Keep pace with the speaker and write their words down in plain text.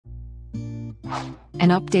An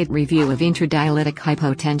update review of intradialytic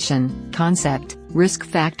hypotension, concept, risk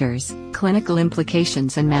factors, clinical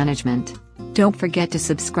implications and management. Don't forget to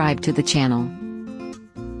subscribe to the channel.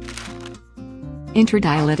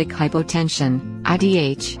 Intradialytic hypotension,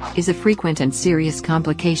 IDH, is a frequent and serious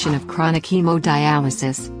complication of chronic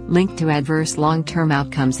hemodialysis, linked to adverse long-term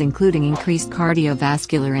outcomes including increased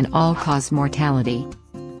cardiovascular and all-cause mortality.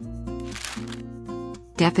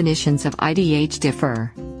 Definitions of IDH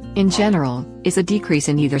differ. In general, is a decrease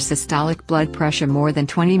in either systolic blood pressure more than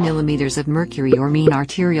 20 mm of mercury or mean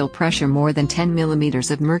arterial pressure more than 10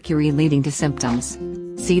 mm of mercury leading to symptoms.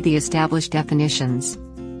 See the established definitions.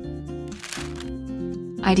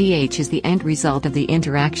 IDH is the end result of the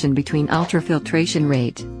interaction between ultrafiltration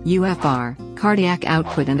rate, UFR, cardiac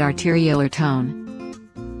output and arteriolar tone.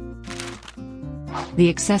 The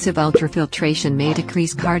excessive ultrafiltration may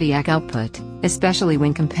decrease cardiac output, especially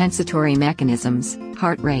when compensatory mechanisms,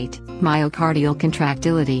 heart rate, myocardial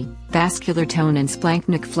contractility, vascular tone and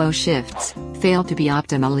splanchnic flow shifts, fail to be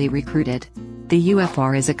optimally recruited. The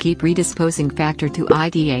UFR is a key predisposing factor to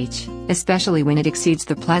IDH, especially when it exceeds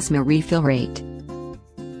the plasma refill rate.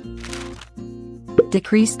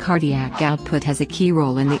 Decreased cardiac output has a key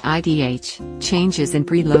role in the IDH, changes in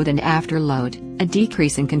preload and afterload, a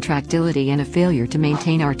decrease in contractility and a failure to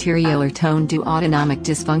maintain arteriolar tone due autonomic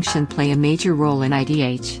dysfunction play a major role in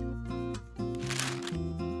IDH.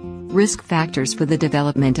 Risk factors for the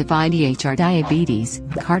development of IDH are diabetes,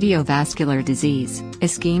 cardiovascular disease,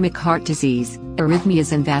 ischemic heart disease,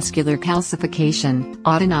 arrhythmias and vascular calcification,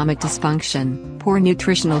 autonomic dysfunction, poor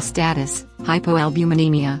nutritional status,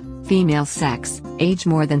 hypoalbuminemia, female sex, age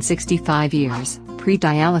more than 65 years,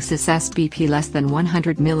 pre-dialysis SBP less than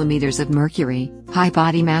 100 mm of mercury, high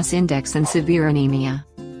body mass index and severe anemia.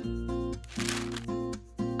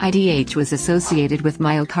 IDH was associated with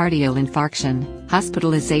myocardial infarction,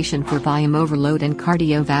 hospitalization for volume overload and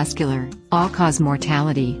cardiovascular, all-cause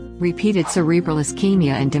mortality, repeated cerebral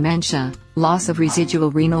ischemia and dementia, loss of residual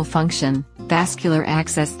renal function, vascular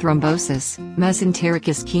access thrombosis, mesenteric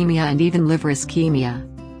ischemia and even liver ischemia.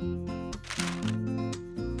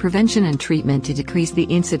 Prevention and treatment to decrease the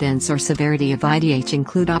incidence or severity of IDH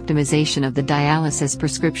include optimization of the dialysis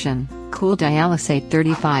prescription, cool dialysate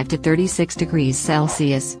 35 to 36 degrees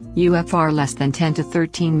Celsius, UFR less than 10 to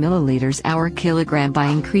 13 ml/kg by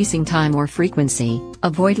increasing time or frequency,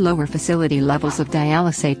 avoid lower facility levels of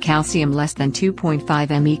dialysate calcium less than 2.5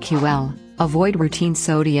 mEqL. Avoid routine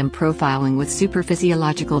sodium profiling with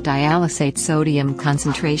supraphysiological dialysate sodium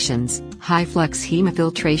concentrations, high flux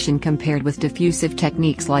hemofiltration compared with diffusive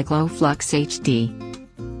techniques like low flux HD.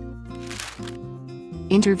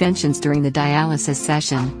 Interventions during the dialysis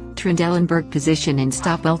session, Trendelenburg position and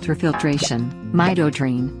stop ultrafiltration,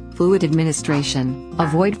 midodrine, fluid administration,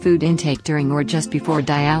 avoid food intake during or just before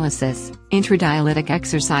dialysis, intradialytic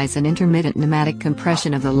exercise and intermittent pneumatic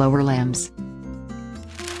compression of the lower limbs.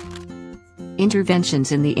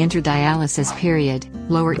 Interventions in the interdialysis period,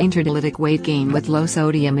 lower intradialytic weight gain with low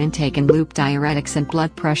sodium intake and loop diuretics and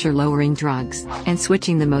blood pressure lowering drugs, and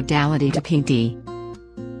switching the modality to PD.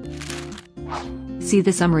 See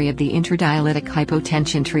the summary of the intradialytic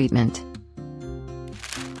hypotension treatment.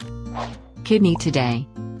 Kidney Today.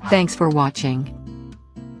 Thanks for watching.